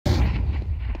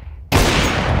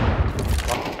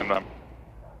And I'm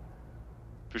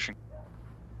pushing.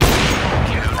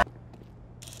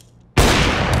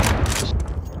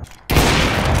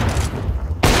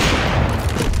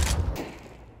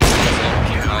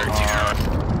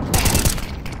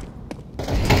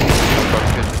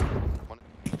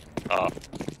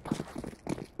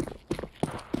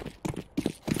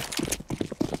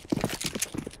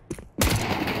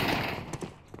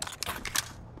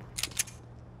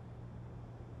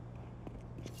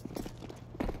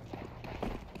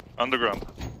 Underground.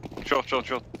 Short.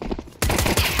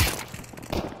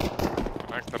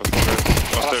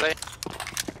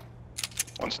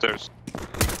 One stairs.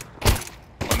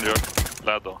 One your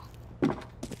ladder.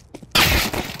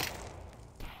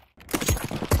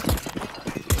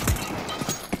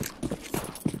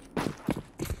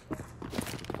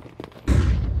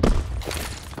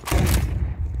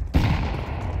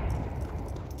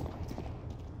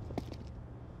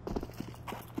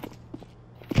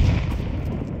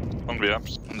 One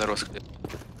VMs. There was clear.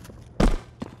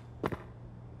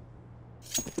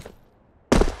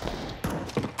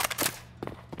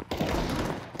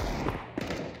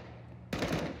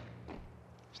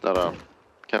 Start out.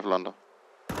 Careful under.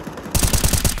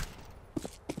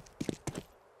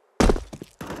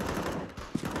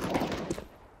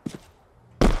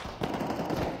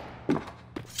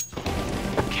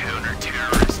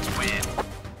 Counter-terrorists win.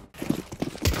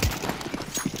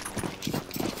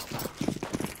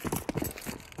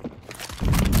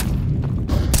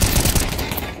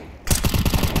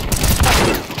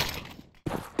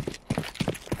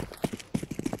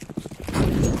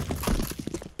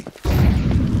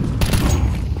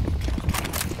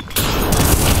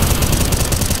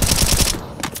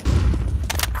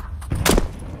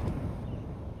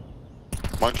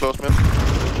 One close mid.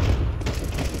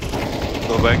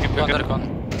 Go back if you One can. dark one.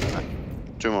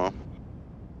 2 more.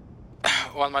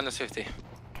 1 minus 50.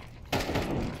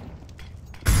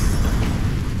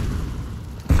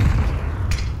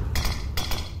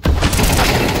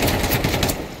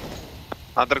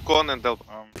 Under con and help.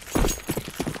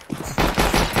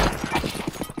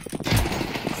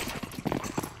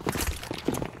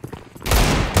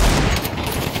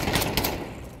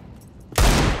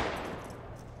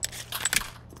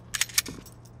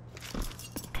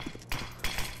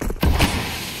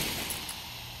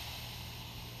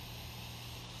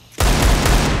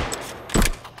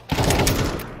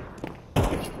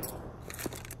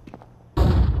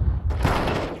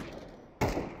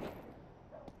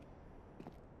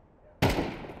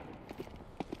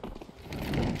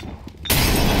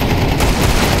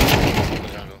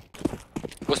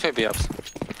 Push me B-ups.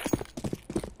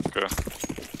 Okay.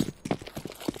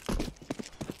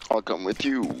 I'll come with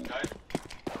you.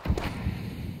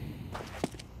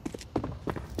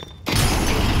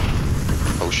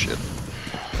 Oh shit.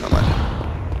 Never mind.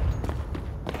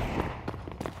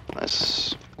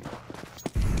 Nice.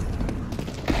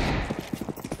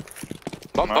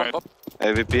 Bomb.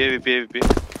 AVP.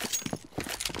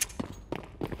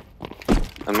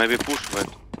 And maybe push, but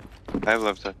I have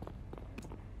left side.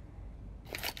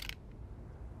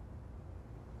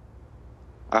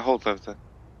 I hold left side.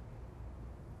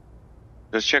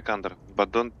 Just check under,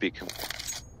 but don't pick him.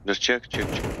 Just check.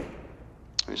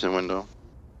 He's in window.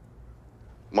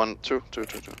 1, 2.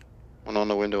 One on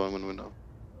the window, one window.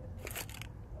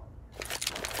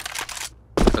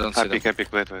 I don't see I them.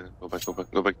 pick, wait. Go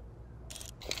back.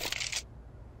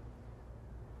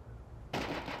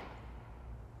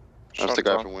 That's the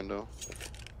guy from window.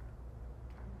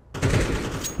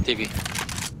 TV.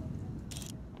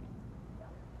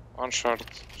 One short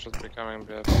should be coming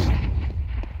BFs.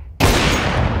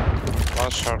 One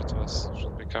short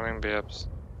should be coming BFs.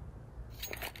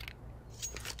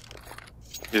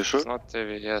 You sure? It's not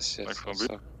TV, yes. Like from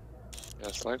So.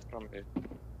 Yes, like from B.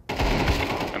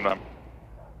 And I'm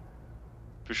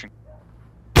pushing.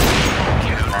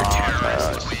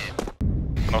 Nice.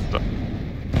 Not that.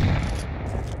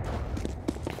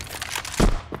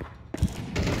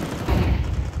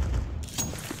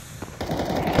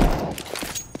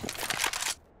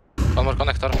 One more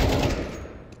connector.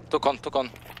 Two con.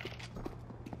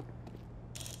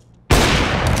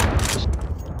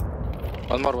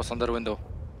 One more was under window.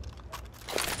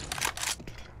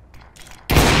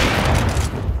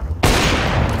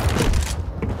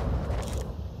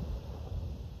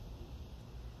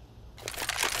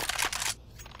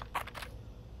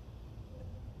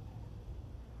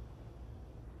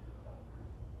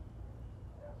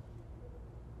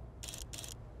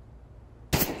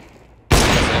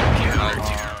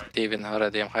 Even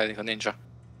already, I'm hiding a ninja.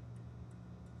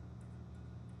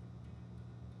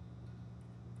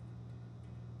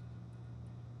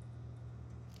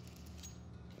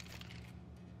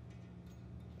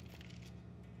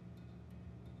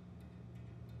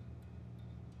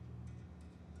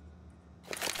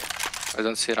 I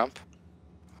don't see ramp.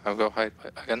 I'll go hide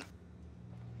again.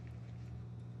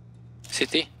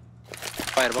 City.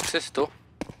 Fireboxes, 2.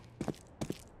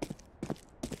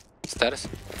 Stairs.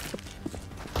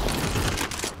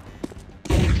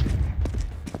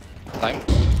 Time.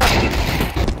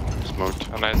 Smoked.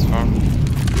 A nice farm.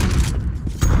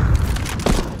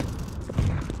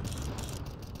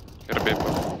 Get a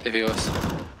people. TVOs.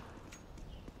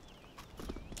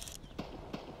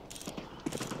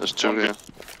 There's 2 here.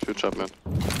 2 top mid.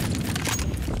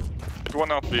 It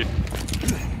one out B.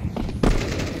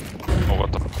 Oh,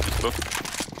 what the fuck?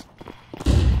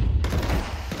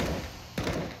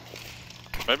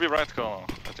 Maybe right corner,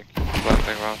 I think.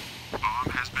 Planting one.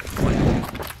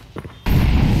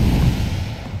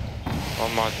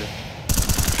 One more D.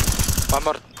 One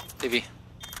more TV.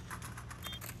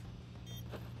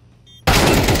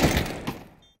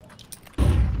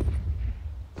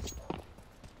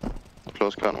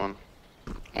 Close cut one.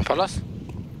 One follow us.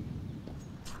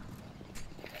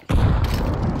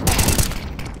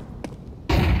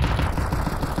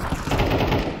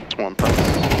 One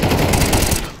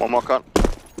pass. One more cut.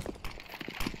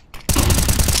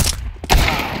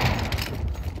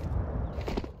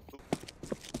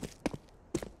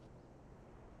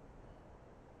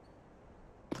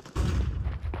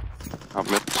 Up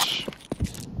mid.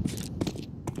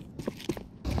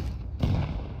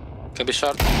 Can be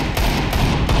short.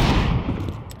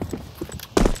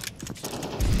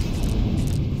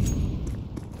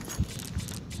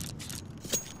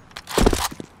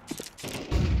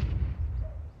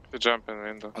 You jump in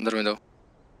window. Under window.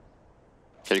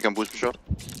 Can you come boost me short?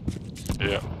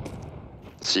 Yeah.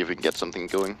 Let's see if we can get something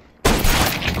going.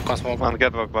 One smoke. One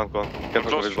catwalk, one con. Catwalk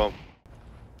Close. with bomb.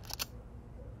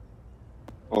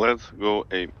 Let's go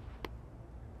A.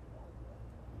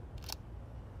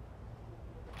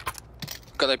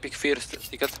 Can I pick first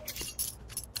ticket?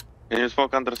 Can you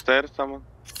smoke under stairs, someone?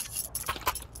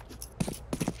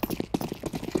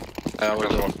 I will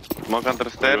do. Smoke under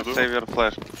stairs, do? save your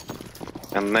flash.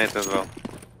 And nade as well.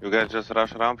 You guys just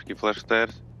rush ramp, he flash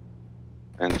stairs.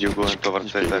 And you go in towards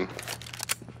He's side peeking. then.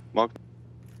 Smoke.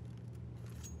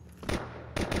 I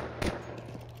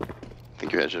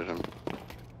think you headshot him.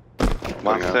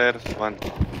 One Going out. stairs, one.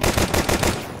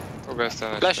 Two guys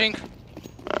stand. Flashing.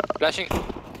 Flashing.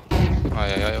 Oh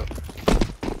yeah.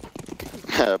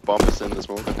 Bomb is in the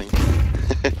smoke, I think.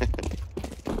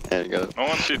 Yeah, you got it. No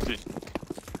one CT.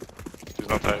 She's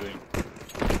not hiding.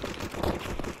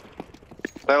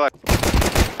 Stay like.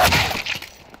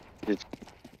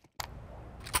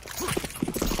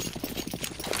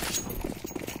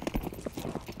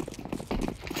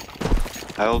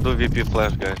 I will do VP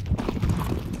flash, guys.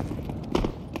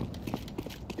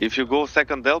 If you go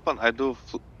second Delpan, I do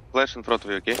flash in front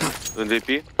of you, okay? Doing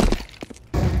VP.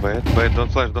 Wait,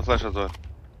 don't flash as well.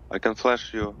 I can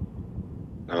flash you.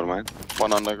 Never mind.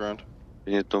 One underground.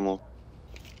 You need to move.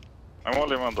 I'm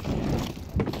only one.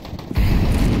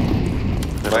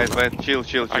 Wait,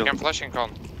 chill. I can flash in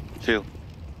con. Chill.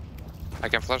 I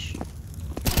can flash.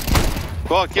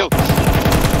 Go, kill!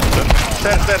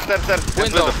 Stairs.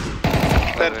 Window.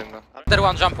 Third window. Under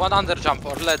one jump, one under jump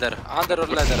or ladder. Under or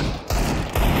ladder.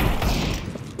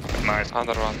 Nice.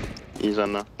 Under one. He's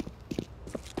under.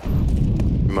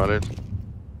 Mullet.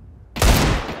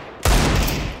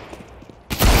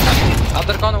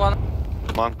 Under con one.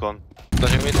 One con.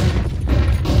 Flashing mid.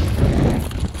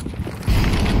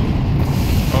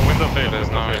 Oh, window failed. There's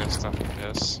Window no failed. instant.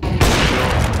 Yes.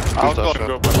 Out go. shot.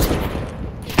 Go back.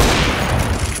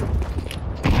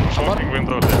 Smoking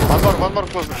window there. One more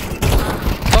close.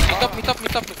 Top me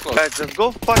close. Guys, just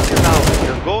go fucking now.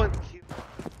 Just go and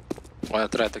kill. I'll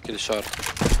try to kill short.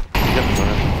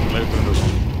 Late window.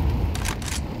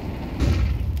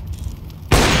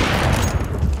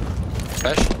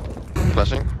 Flash.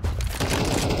 Flashing.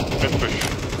 Mid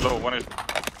push. Low, one is.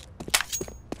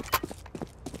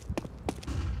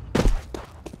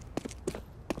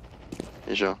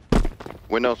 You sure?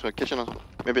 Windows, kitchen,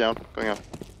 maybe out. Going out.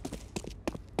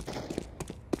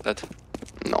 Dead.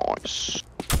 Nice.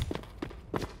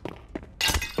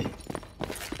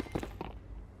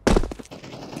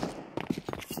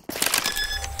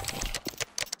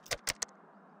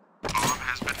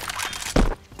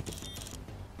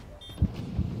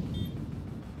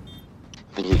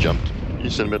 I think he jumped.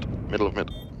 He's in middle of mid.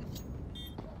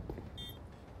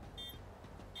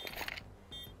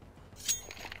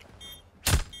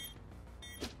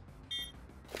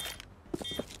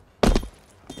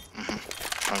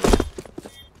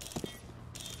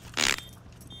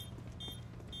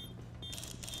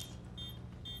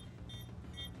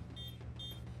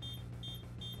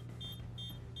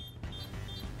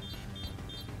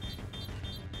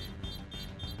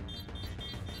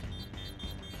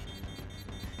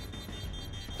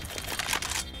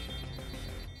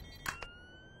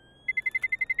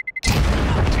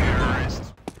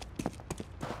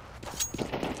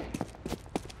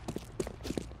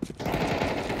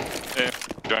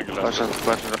 jungle.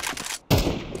 Flash.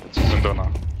 Window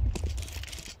now.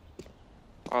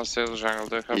 I'll steal jungle.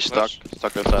 Do you have He's flash?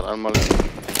 stuck outside. I'm molly.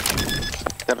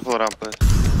 Careful ramp, please.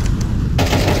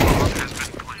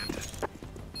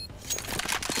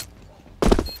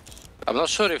 I'm not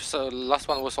sure if last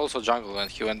one was also jungle and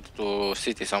he went to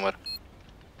city somewhere.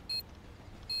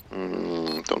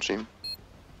 Don't see him.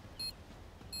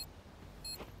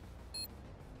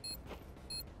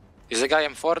 Is the guy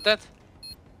M4 dead?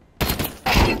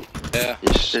 Yeah.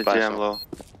 He's GM low.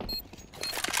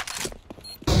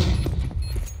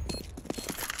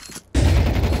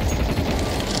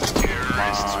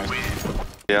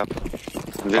 Yeah.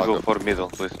 We I'll go go. for middle,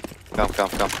 please. Come.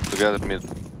 Together mid.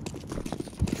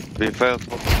 We failed.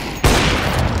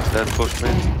 Then push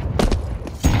mid.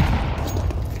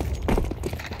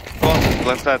 Come on,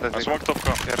 left side I I think. smoked top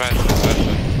con. Yeah, right. Flash.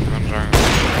 One jungle.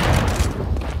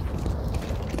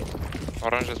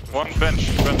 Orange is pushing. One bench.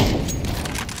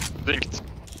 Dinked.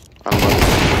 I'm molly.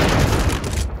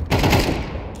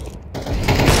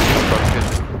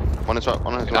 One is right. No,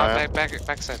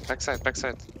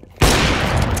 backside.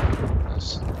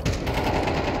 Nice.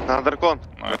 Another con.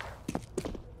 No.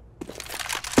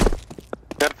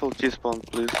 Careful T-spawn,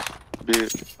 please. Be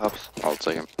ups. I'll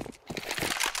take him.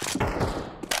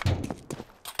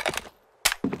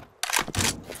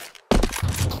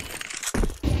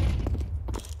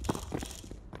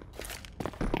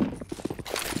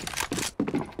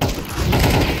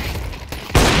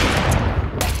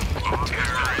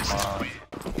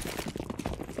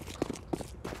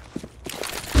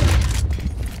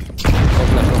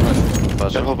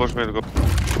 Careful push mid, go.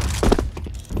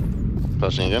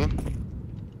 Flashing again.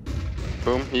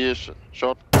 Boom, he is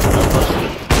shot. One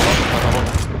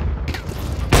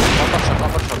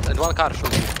more shot, and one car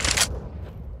shooting.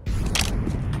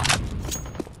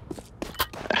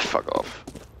 Fuck off.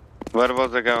 Where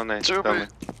was the guy on A? Tell me.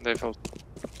 They fell.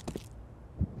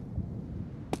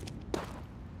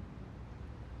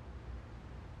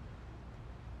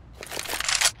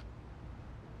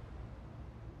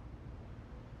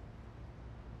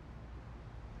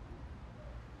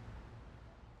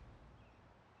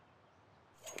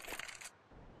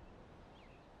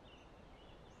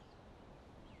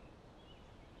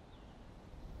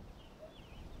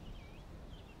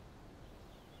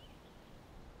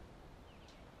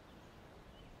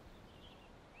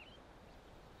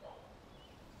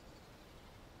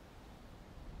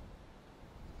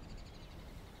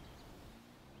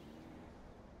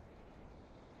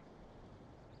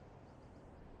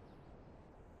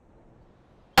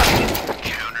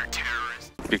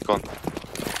 Big con.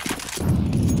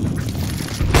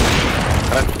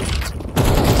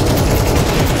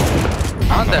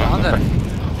 Under.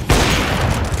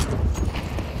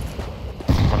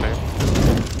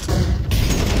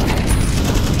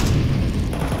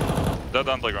 Dead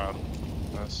underground.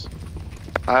 Nice.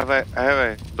 I have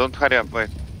A. Don't hurry up, wait.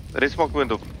 Resmoke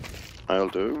window. I'll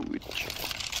do it.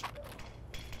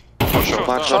 Oh, short.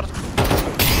 One shot.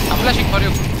 I'm flashing for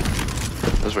you.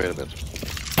 Let's wait a bit.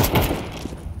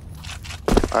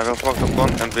 I will smoke the con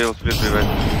and we'll split the way.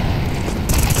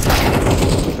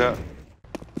 Yeah.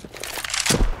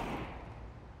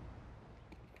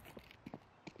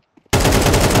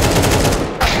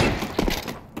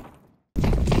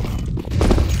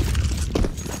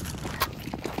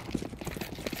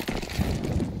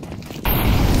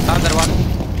 Under one.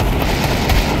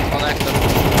 Connector.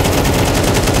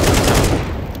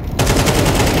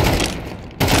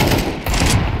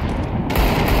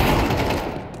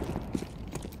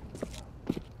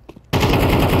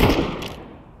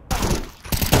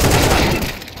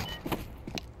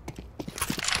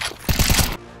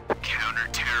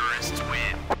 Counter-terrorist